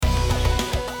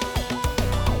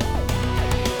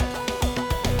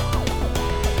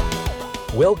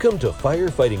Welcome to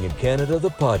Firefighting in Canada,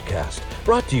 the podcast,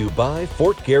 brought to you by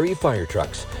Fort Garry Fire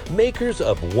Trucks, makers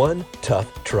of One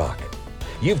Tough Truck.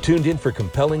 You've tuned in for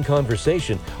compelling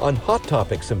conversation on hot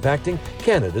topics impacting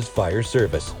Canada's fire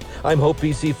service. I'm Hope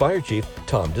BC Fire Chief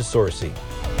Tom DeSorcy.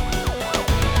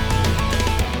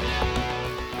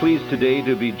 Pleased today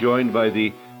to be joined by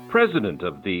the President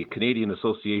of the Canadian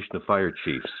Association of Fire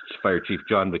Chiefs, Fire Chief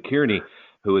John McKearney,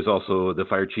 who is also the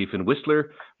Fire Chief in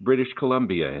Whistler, British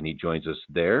Columbia, and he joins us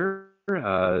there.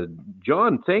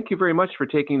 John, thank you very much for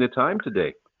taking the time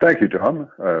today. Thank you, Tom.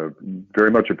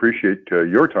 Very much appreciate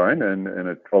your time, and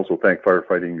also thank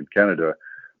Firefighting in Canada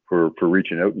for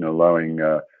reaching out and allowing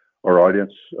our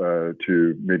audience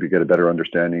to maybe get a better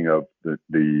understanding of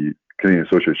the Canadian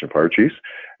Association of Fire Chiefs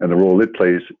and the role it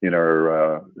plays in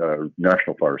our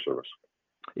national fire service.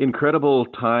 Incredible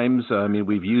times. I mean,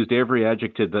 we've used every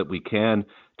adjective that we can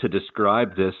to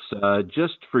describe this.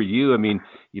 Just for you, I mean,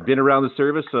 you've been around the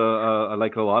service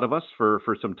like a lot of us for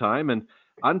some time, and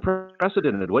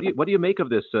unprecedented. What do you make of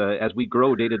this as we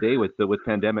grow day to day with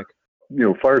pandemic? You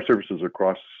know, fire services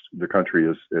across the country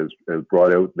has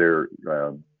brought out their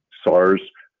SARS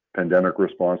pandemic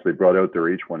response. They brought out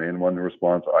their H1N1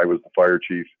 response. I was the fire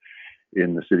chief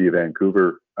in the city of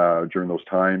Vancouver during those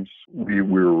times. We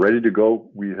were ready to go.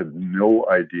 We had no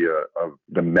idea of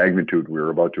the magnitude we were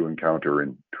about to encounter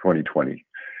in 2020.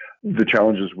 The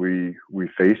challenges we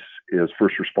face as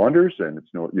first responders, and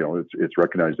it's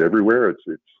recognized everywhere. It's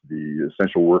the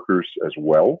essential workers as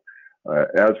well.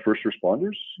 As first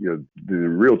responders, the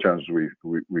real challenges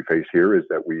we face here is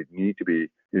that we need to be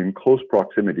in close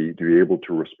proximity to be able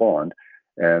to respond.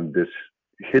 And this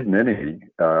hidden enemy,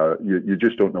 you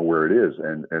just don't know where it is.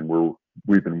 And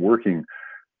we've been working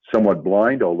somewhat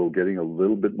blind, although getting a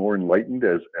little bit more enlightened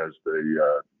as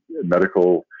the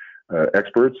medical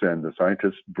experts and the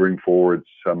scientists bring forward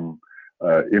some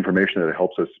information that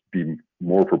helps us be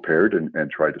more prepared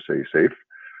and try to stay safe.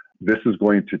 This is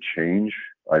going to change,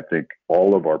 I think,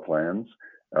 all of our plans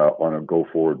on a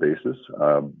go-forward basis.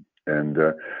 And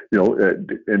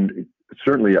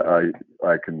certainly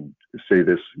I can say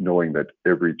this knowing that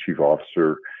every chief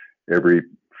officer, every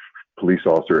police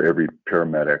officer, every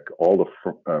paramedic, all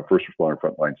the first responder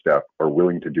frontline staff are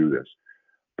willing to do this.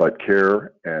 But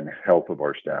care and health of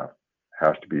our staff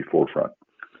has to be forefront.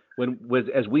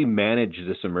 As we manage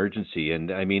this emergency,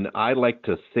 and I mean, I like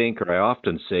to think, or I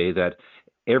often say that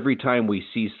every time we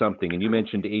see something, and you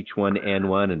mentioned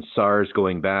H1N1 and SARS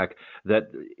going back,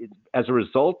 that as a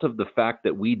result of the fact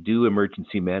that we do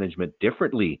emergency management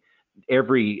differently,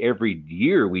 every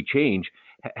year we change,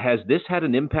 has this had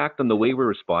an impact on the way we're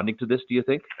responding to this, do you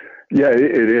think? Yeah,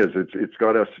 it is. It's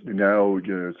got us now,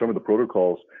 some of the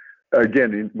protocols.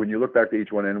 Again, when you look back to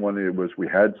H1N1, we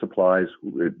had supplies,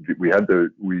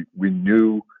 we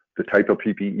knew the type of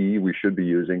PPE we should be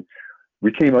using.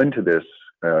 We came into this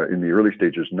in the early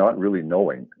stages not really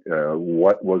knowing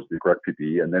what was the correct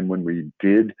PPE. And then when we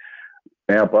did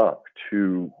amp up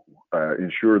to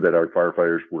ensure that our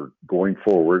firefighters were going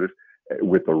forward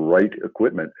with the right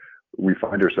equipment, we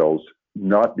find ourselves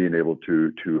not being able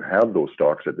to have those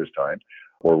stocks at this time,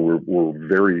 or we're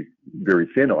very, very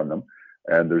thin on them.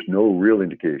 And there's no real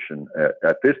indication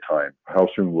at this time how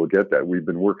soon we'll get that. We've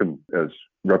been working as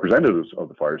representatives of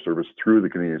the fire service through the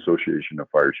Canadian Association of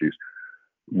Fire Chiefs.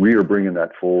 We are bringing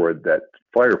that forward, that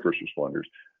fire first responders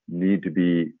need to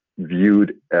be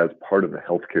viewed as part of the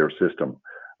healthcare system.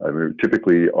 I mean,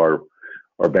 typically our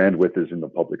bandwidth is in the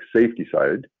public safety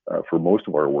side for most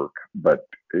of our work, but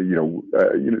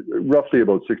roughly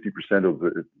about 60% of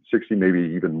the 60, maybe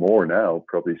even more now,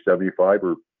 probably 75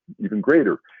 or even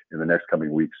greater in the next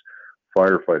coming weeks,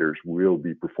 firefighters will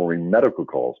be performing medical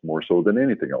calls more so than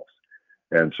anything else.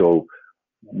 And so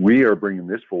we are bringing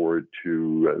this forward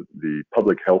to the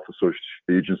Public Health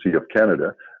Agency of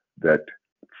Canada, that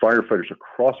firefighters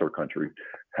across our country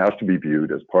has to be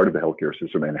viewed as part of the healthcare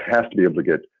system and has to be able to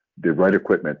get the right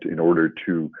equipment in order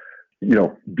to,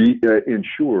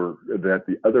 ensure that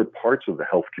the other parts of the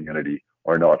health community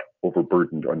are not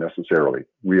overburdened unnecessarily.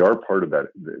 We are part of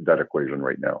that equation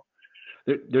right now.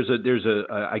 There's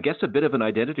I guess a bit of an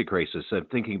identity crisis. I'm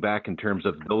thinking back in terms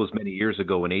of those many years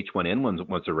ago when H1N1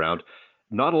 was around.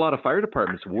 Not a lot of fire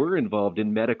departments were involved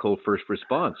in medical first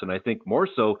response. And I think more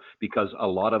so because a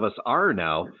lot of us are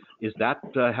now. Is that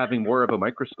having more of a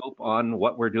microscope on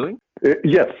what we're doing?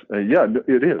 Yes. Yeah,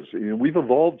 it is. We've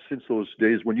evolved since those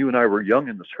days when you and I were young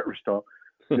in the service, Tom.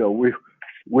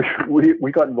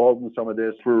 We got involved in some of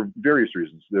this for various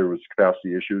reasons. There was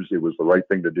capacity issues. It was the right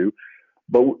thing to do.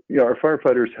 But our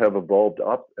firefighters have evolved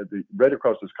up right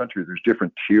across this country. There's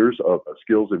different tiers of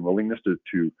skills and willingness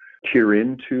to tier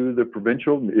into the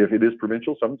provincial, if it is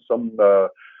provincial. Some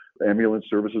ambulance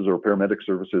services or paramedic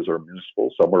services are municipal,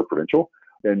 some are provincial.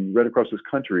 And right across this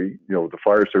country, the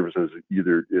fire service is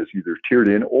either tiered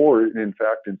in, or in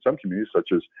fact, in some communities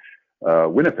such as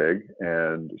Winnipeg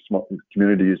and small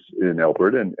communities in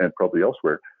Alberta and probably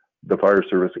elsewhere, the fire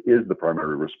service is the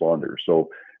primary responder. So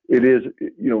it is,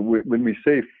 when we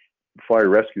say fire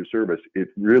rescue service, it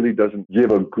really doesn't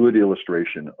give a good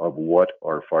illustration of what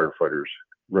our firefighters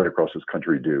right across this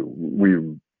country do.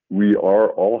 We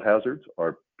are all hazards.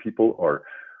 Our people are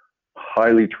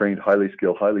highly trained, highly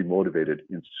skilled, highly motivated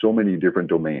in so many different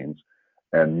domains,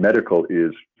 and medical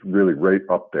is really right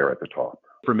up there at the top.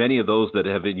 For many of those that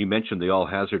have, you mentioned the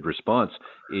all-hazard response,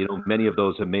 many of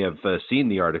those may have seen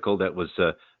the article that was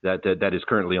that is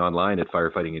currently online at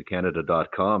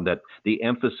firefightingincanada.com, that the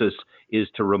emphasis is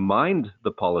to remind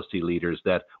the policy leaders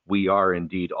that we are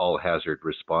indeed all-hazard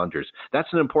responders.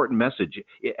 That's an important message.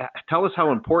 Tell us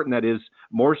how important that is,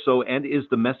 more so, and is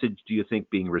the message, do you think,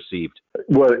 being received?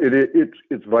 Well,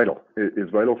 it's vital.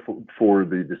 It's vital for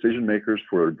the decision makers,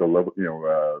 for the level,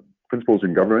 principals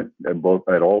in government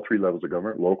at all three levels of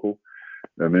government, local,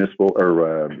 municipal,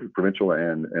 or provincial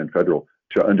and federal,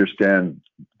 to understand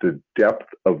the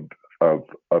depth of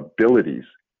abilities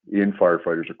in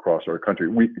firefighters across our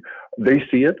country. They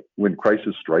see it when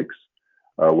crisis strikes,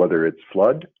 whether it's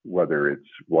flood, whether it's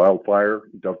wildfire,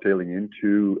 dovetailing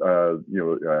into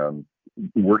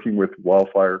working with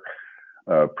wildfire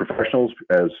professionals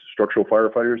as structural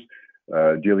firefighters,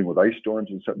 dealing with ice storms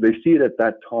and stuff. They see it at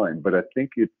that time, but I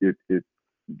think it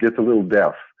gets a little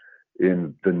deaf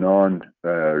in the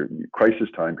non-crisis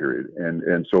time period.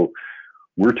 And so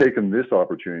we're taking this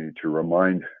opportunity to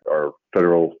remind our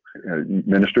federal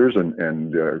ministers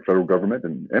and federal government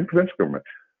and provincial government,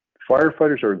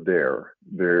 firefighters are there.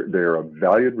 They're a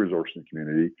valued resource in the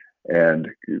community, and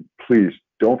please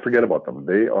don't forget about them.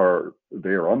 They are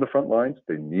on the front lines.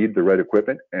 They need the right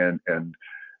equipment, and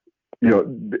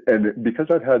because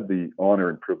I've had the honor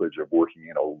and privilege of working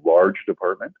in a large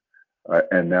department,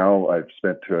 and now I've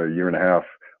spent a year and a half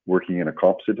working in a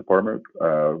composite department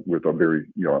with a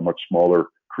much smaller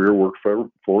career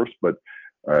workforce, but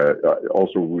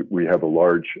also we have a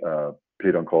large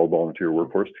paid on call volunteer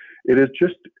workforce. It is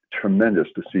just tremendous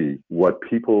to see what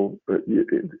people,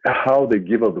 how they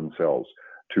give of themselves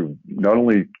to not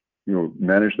only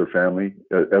manage their family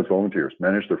as volunteers,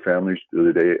 manage their families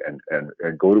through the day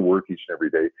and go to work each and every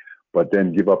day, but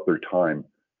then give up their time,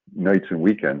 nights and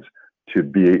weekends, to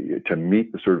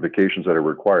meet the certifications that are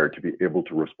required to be able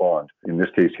to respond. In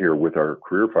this case here with our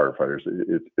career firefighters,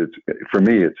 it's for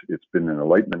me, it's been an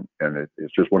enlightenment, and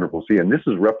it's just wonderful to see. And this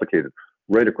is replicated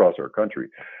right across our country.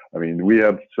 I mean, we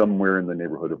have somewhere in the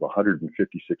neighborhood of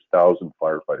 156,000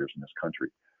 firefighters in this country.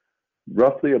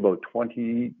 Roughly about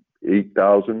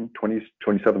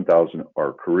 27,000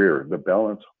 are career. The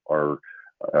balance are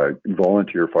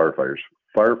volunteer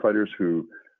firefighters who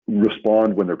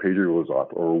respond when their pager goes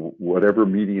off or whatever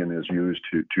medium is used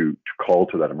to call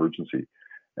to that emergency.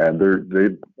 And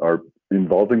they are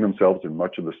involving themselves in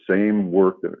much of the same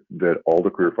work that all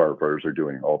the career firefighters are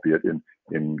doing, albeit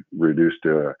in reduced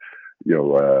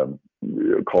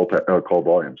call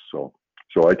volumes. So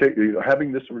I take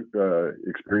having this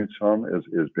experience, Tom,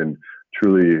 has been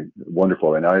truly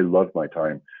wonderful, and I loved my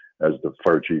time as the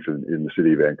fire chief in the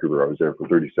city of Vancouver. I was there for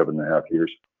 37 and a half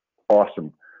years.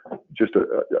 Awesome, just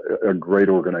a great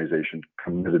organization,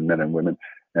 committed men and women.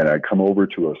 And I come over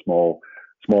to a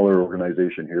smaller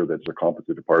organization here that's a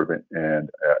composite department, and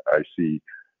I see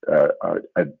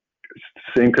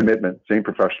same commitment, same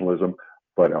professionalism,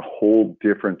 but a whole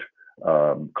different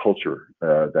culture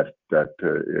that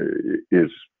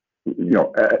is,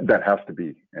 that has to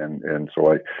be. And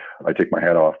so I take my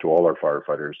hat off to all our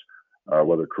firefighters,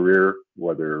 whether career,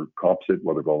 whether composite,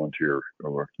 whether volunteer,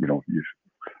 or,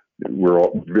 we're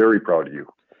all very proud of you.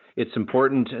 It's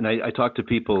important, and I talk to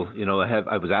people,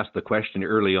 I was asked the question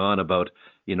early on about,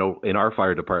 in our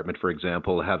fire department, for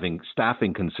example, having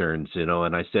staffing concerns,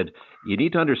 and I said, you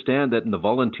need to understand that in the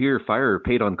volunteer fire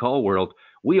paid on call world,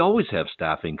 we always have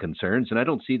staffing concerns, and I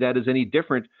don't see that as any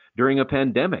different during a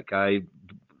pandemic.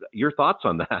 Your thoughts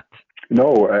on that?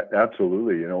 No,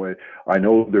 absolutely. I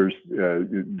know there's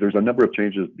a number of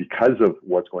changes because of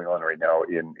what's going on right now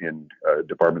in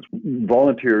departments.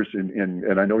 Volunteers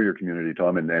and I know your community,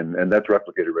 Tom, and that's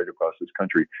replicated right across this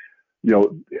country.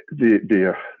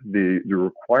 The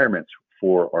requirements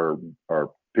for our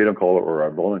paid on call or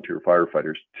our volunteer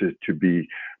firefighters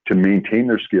to maintain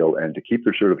their skill and to keep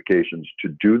their certifications, to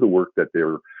do the work that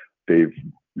they've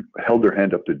held their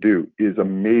hand up to do is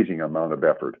amazing amount of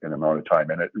effort and amount of time.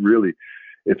 And it really,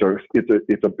 it's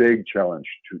a big challenge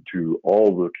to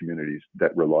all the communities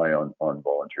that rely on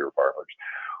volunteer firefighters.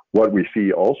 What we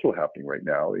see also happening right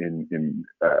now and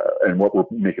what we're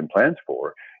making plans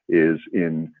for is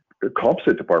in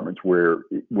composite departments where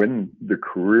when the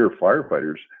career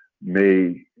firefighters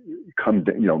may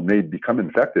become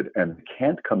infected and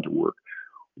can't come to work,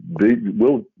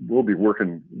 they'll be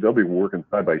working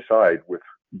side by side with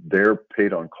their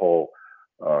paid on call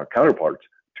counterparts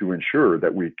to ensure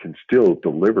that we can still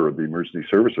deliver the emergency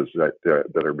services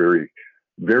that are very,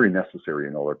 very necessary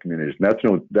in all our communities.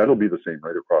 And that'll be the same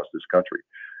right across this country.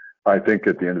 I think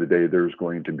at the end of the day, there's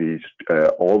going to be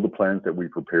all the plans that we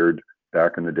prepared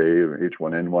back in the day,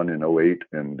 H1N1 in 08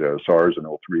 and SARS in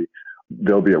 03.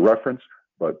 There'll be a reference,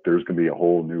 but there's going to be a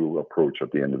whole new approach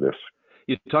at the end of this.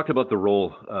 You talked about the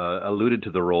role, alluded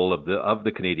to the role of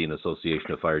the Canadian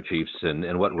Association of Fire Chiefs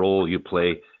and what role you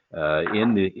play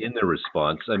in the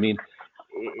response. I mean,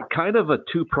 kind of a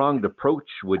two-pronged approach,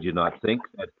 would you not think?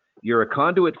 That you're a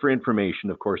conduit for information.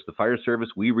 Of course, the fire service,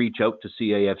 we reach out to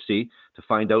CAFC to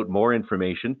find out more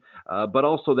information, but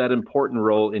also that important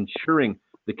role ensuring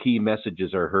the key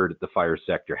messages are heard at the fire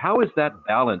sector. How is that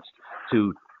balanced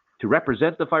to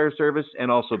represent the fire service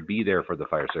and also be there for the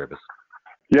fire service?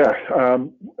 Yeah,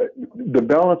 the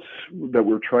balance that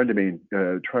we're trying to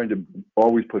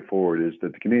always put forward is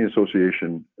that the Canadian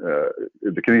Association of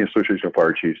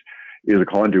Fire Chiefs is a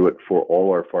conduit for all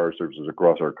our fire services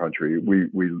across our country. We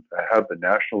have the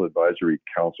National Advisory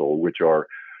Council, which are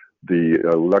the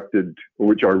elected,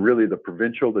 which are really the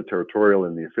provincial, the territorial,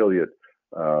 and the affiliate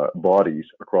bodies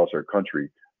across our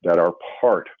country that are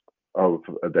part of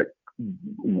that.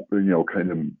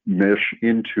 Kind of mesh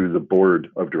into the board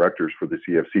of directors for the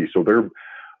CFC. So they're,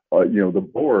 the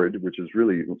board, which is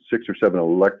really 6 or 7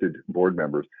 elected board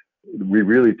members, we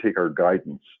really take our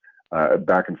guidance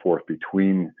back and forth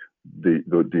between the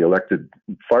elected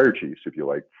fire chiefs, if you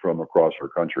like, from across our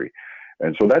country.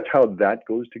 And so that's how that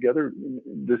goes together.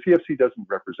 The CFC doesn't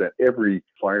represent every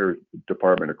fire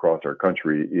department across our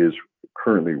country is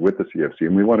currently with the CFC.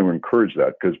 And we want to encourage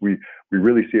that because we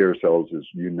really see ourselves as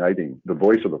uniting the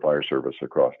voice of the fire service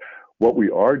across. What we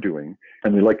are doing,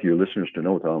 and we'd like your listeners to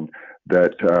know, Tom,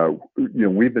 that,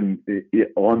 we've been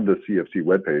on the CFC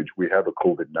webpage, we have a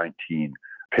COVID-19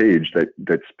 page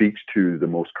that speaks to the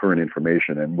most current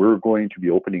information. And we're going to be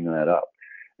opening that up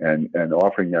and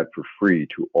offering that for free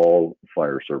to all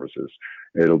fire services.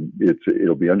 It'll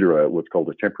be under what's called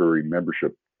a temporary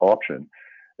membership option.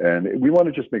 And we want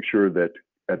to just make sure that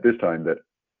at this time that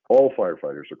all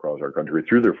firefighters across our country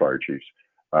through their fire chiefs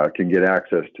can get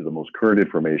access to the most current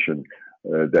information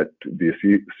that the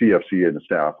CFC and the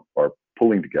staff are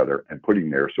pulling together and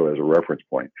putting there so as a reference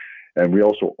point. And we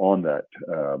also, on that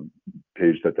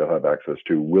page that they'll have access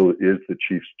to, is the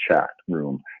Chiefs chat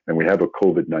room. And we have a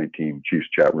COVID-19 Chiefs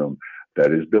chat room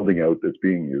that is building out, that's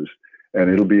being used.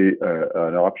 And it'll be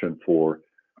an option for,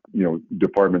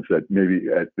 departments that maybe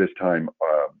at this time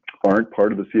aren't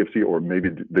part of the CFC, or maybe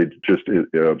they just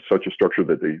have such a structure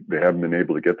that they haven't been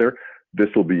able to get there. This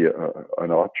will be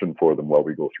an option for them while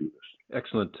we go through this.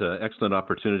 Excellent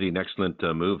opportunity, an excellent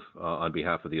move on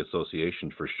behalf of the association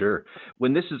for sure.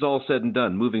 When this is all said and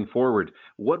done, moving forward,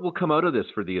 what will come out of this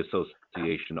for the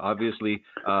association? Obviously,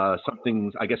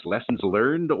 something, I guess, lessons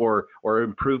learned or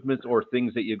improvements or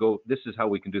things that you go, this is how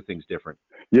we can do things different.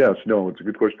 Yes, no, it's a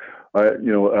good question. I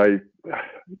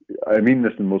mean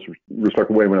this in the most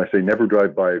respectful way when I say never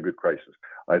drive by a good crisis.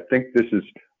 I think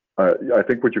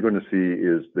what you're going to see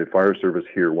is the fire service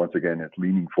here, once again, it's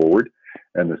leaning forward,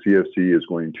 and the CFC is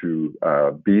going to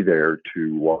be there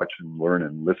to watch and learn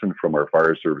and listen from our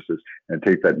fire services and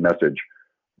take that message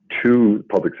to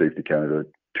Public Safety Canada,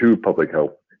 to Public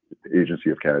Health Agency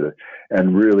of Canada.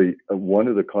 And really, one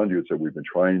of the conduits that we've been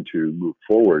trying to move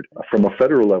forward from a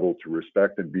federal level to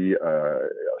respect and be a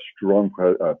strong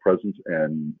presence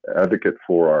and advocate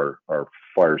for our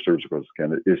fire service across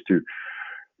Canada is to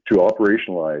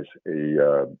operationalize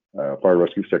a fire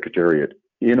rescue secretariat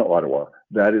in Ottawa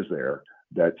that is there,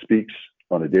 that speaks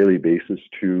on a daily basis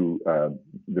to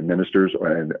the ministers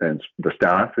and the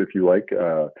staff, if you like.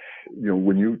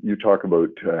 When you talk about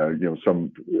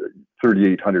some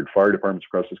 3,800 fire departments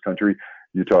across this country,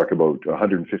 you talk about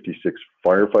 156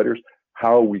 firefighters,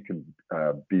 how we can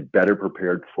be better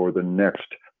prepared for the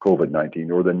next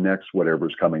COVID-19 or the next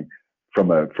whatever's coming from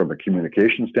a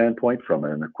communication standpoint, from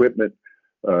an equipment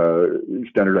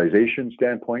standardization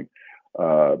standpoint,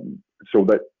 so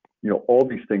that all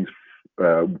these things,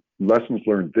 lessons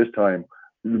learned this time,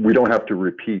 we don't have to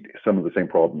repeat some of the same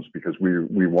problems because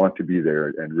we want to be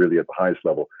there and really at the highest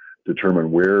level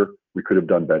determine where we could have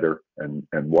done better and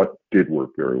what did work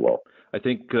very well. I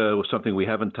think something we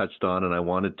haven't touched on, and I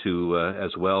wanted to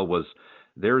as well, was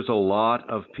there's a lot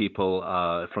of people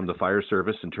from the fire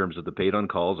service in terms of the paid on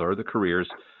calls or the careers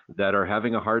that are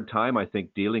having a hard time, I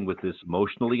think, dealing with this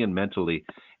emotionally and mentally.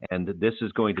 And this is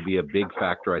going to be a big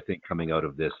factor, I think, coming out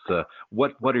of this.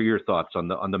 What are your thoughts on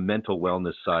the mental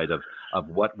wellness side of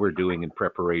what we're doing in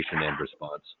preparation and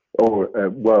response? Oh,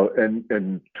 well,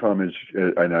 and Tom,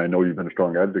 and I know you've been a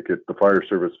strong advocate, the fire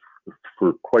service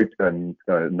for quite a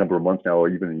number of months now,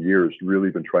 even years,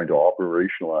 really been trying to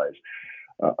operationalize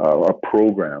a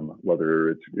program, whether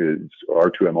it's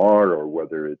R2MR or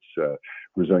whether it's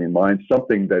Resilient Minds,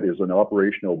 something that is an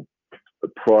operational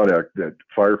product that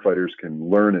firefighters can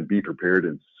learn and be prepared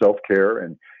in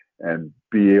self-care and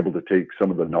be able to take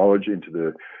some of the knowledge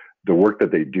into the work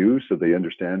that they do, so they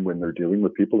understand when they're dealing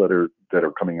with people that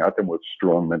are coming at them with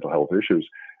strong mental health issues,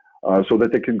 so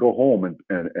that they can go home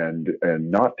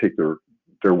and not take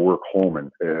their work home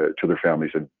and to their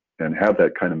families and have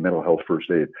that kind of mental health first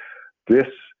aid. This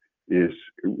is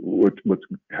what's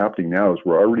happening now is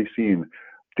we're already seeing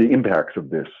the impacts of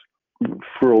this.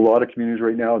 For a lot of communities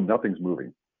right now, nothing's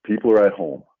moving. People are at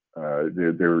home.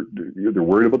 They're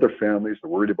worried about their families.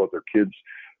 They're worried about their kids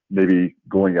maybe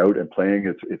going out and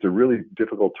playing. It's a really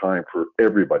difficult time for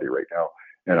everybody right now.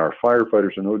 And our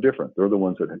firefighters are no different. They're the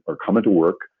ones that are coming to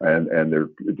work and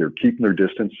they're keeping their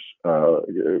distance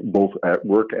both at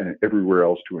work and everywhere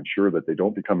else to ensure that they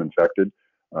don't become infected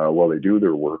while they do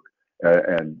their work.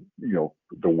 And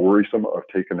the worrisome of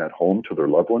taking that home to their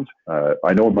loved ones.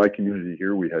 I know in my community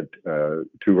here, we had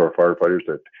two of our firefighters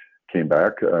that came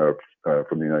back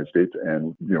from the United States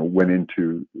and went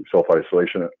into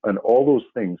self-isolation and all those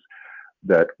things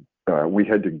that we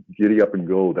had to giddy up and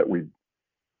go, that we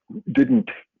didn't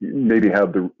maybe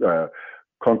have the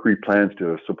concrete plans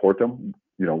to support them.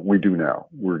 We do now.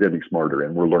 We're getting smarter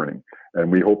and we're learning,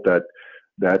 and we hope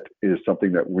that is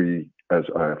something that we, as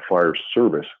a fire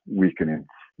service, we can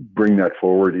bring that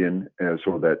forward in,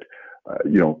 so that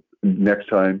next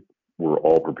time we're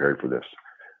all prepared for this.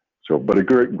 So, but a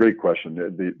great question.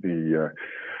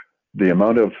 The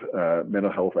amount of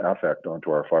mental health affect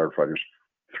onto our firefighters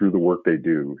through the work they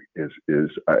do is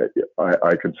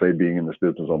I can say, being in this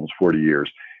business almost 40 years,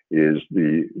 is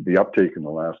the uptake in the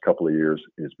last couple of years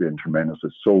has been tremendous.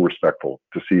 It's so respectful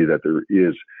to see that there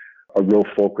is a real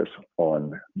focus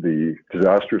on the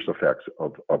disastrous effects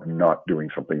of not doing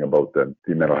something about the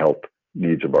mental health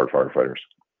needs of our firefighters.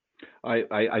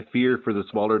 I fear for the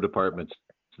smaller departments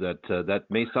that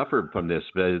may suffer from this.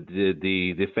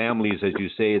 The families, as you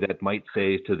say, that might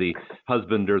say to the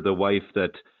husband or the wife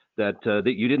that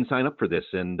you didn't sign up for this,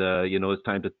 and it's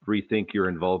time to rethink your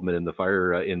involvement in the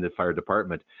fire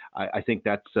department. I think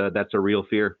that's a real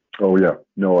fear. Oh yeah,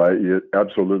 no,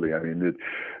 absolutely. I mean,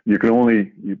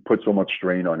 you put so much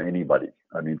strain on anybody.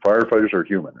 I mean, firefighters are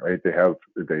human, right? They have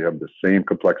the same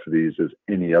complexities as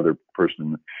any other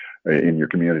person in your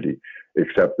community,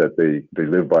 except that they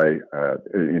live by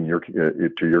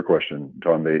to your question,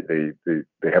 Tom.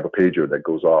 They have a pager that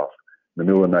goes off in the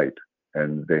middle of the night,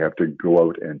 and they have to go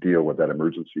out and deal with that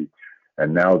emergency.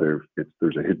 And now there's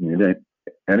a hidden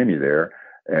enemy there,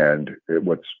 and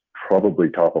what's probably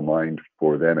top of mind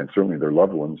for them, and certainly their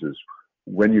loved ones, is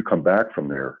when you come back from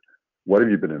there, what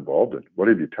have you been involved in? What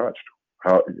have you touched?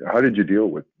 How did you deal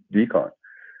with decon?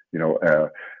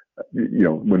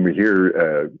 When we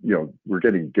hear, we're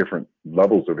getting different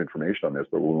levels of information on this,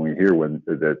 but when we hear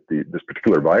this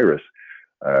particular virus,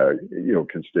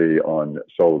 can stay on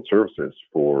solid surfaces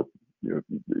for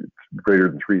greater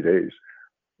than 3 days,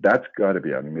 that's got to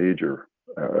be a major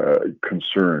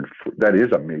concern. That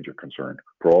is a major concern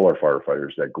for all our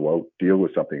firefighters that go out, deal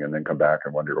with something, and then come back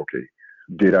and wonder, okay,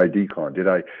 did I decon? Did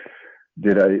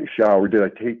I shower? Did I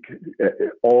take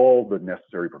all the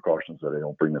necessary precautions that I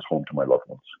don't bring this home to my loved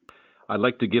ones? I'd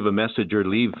like to give a message, or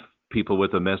leave people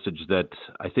with a message, that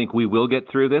I think we will get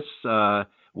through this.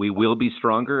 We will be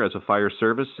stronger as a fire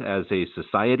service, as a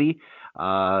society.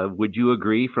 Would you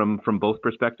agree from both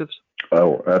perspectives?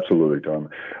 Oh, absolutely, Tom.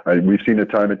 We've seen it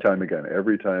time and time again.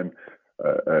 Every time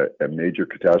a major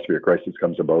catastrophe or crisis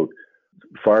comes about,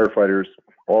 firefighters,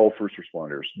 all first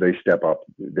responders, they step up,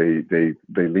 they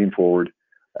lean forward,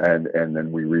 and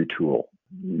then we retool.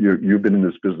 You've been in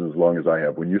this business as long as I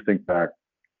have. When you think back,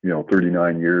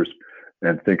 39 years,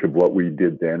 and think of what we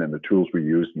did then and the tools we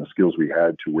used and the skills we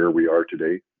had to where we are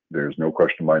today, there's no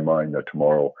question in my mind that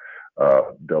tomorrow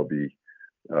there'll be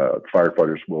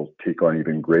firefighters will take on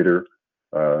even greater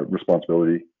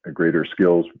responsibility and greater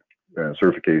skills and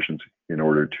certifications in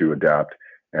order to adapt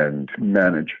and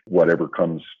manage whatever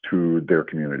comes to their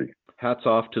community. hats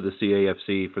off to the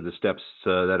CAFC for the steps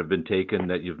that have been taken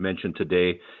that you've mentioned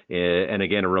today. And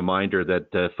again, a reminder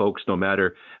that folks, no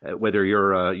matter whether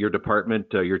your department,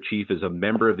 your chief is a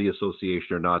member of the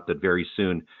association or not, that very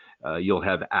soon you'll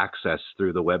have access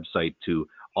through the website to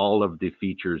all of the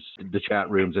features, the chat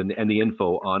rooms, and the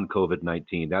info on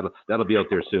COVID-19. That'll be out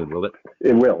there soon, will it?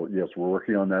 It will. Yes, we're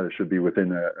working on that. It should be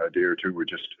within a day or two.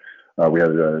 We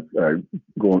had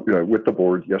going with the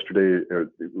board yesterday.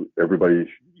 Everybody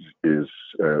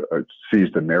sees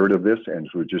the merit of this, and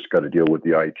so we just got to deal with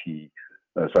the IT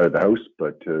side of the house.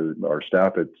 But our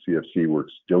staff at CFC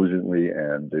works diligently,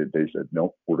 and they said,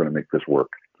 no, we're going to make this work.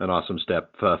 An awesome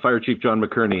step. Fire Chief John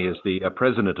McKearney is the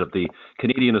president of the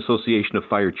Canadian Association of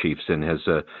Fire Chiefs and has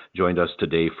joined us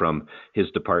today from his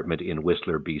department in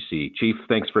Whistler, BC. Chief,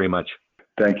 thanks very much.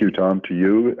 Thank you, Tom, to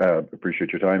you.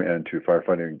 Appreciate your time, and to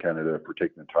Firefighting in Canada for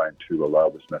taking the time to allow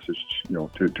this message,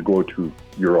 to go to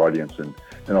your audience and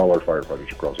all our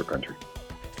firefighters across our country.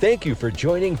 Thank you for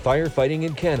joining Firefighting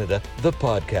in Canada, the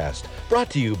podcast,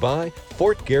 brought to you by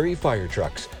Fort Garry Fire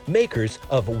Trucks, makers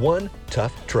of One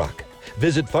Tough Truck.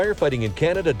 Visit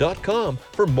firefightingincanada.com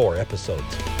for more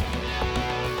episodes.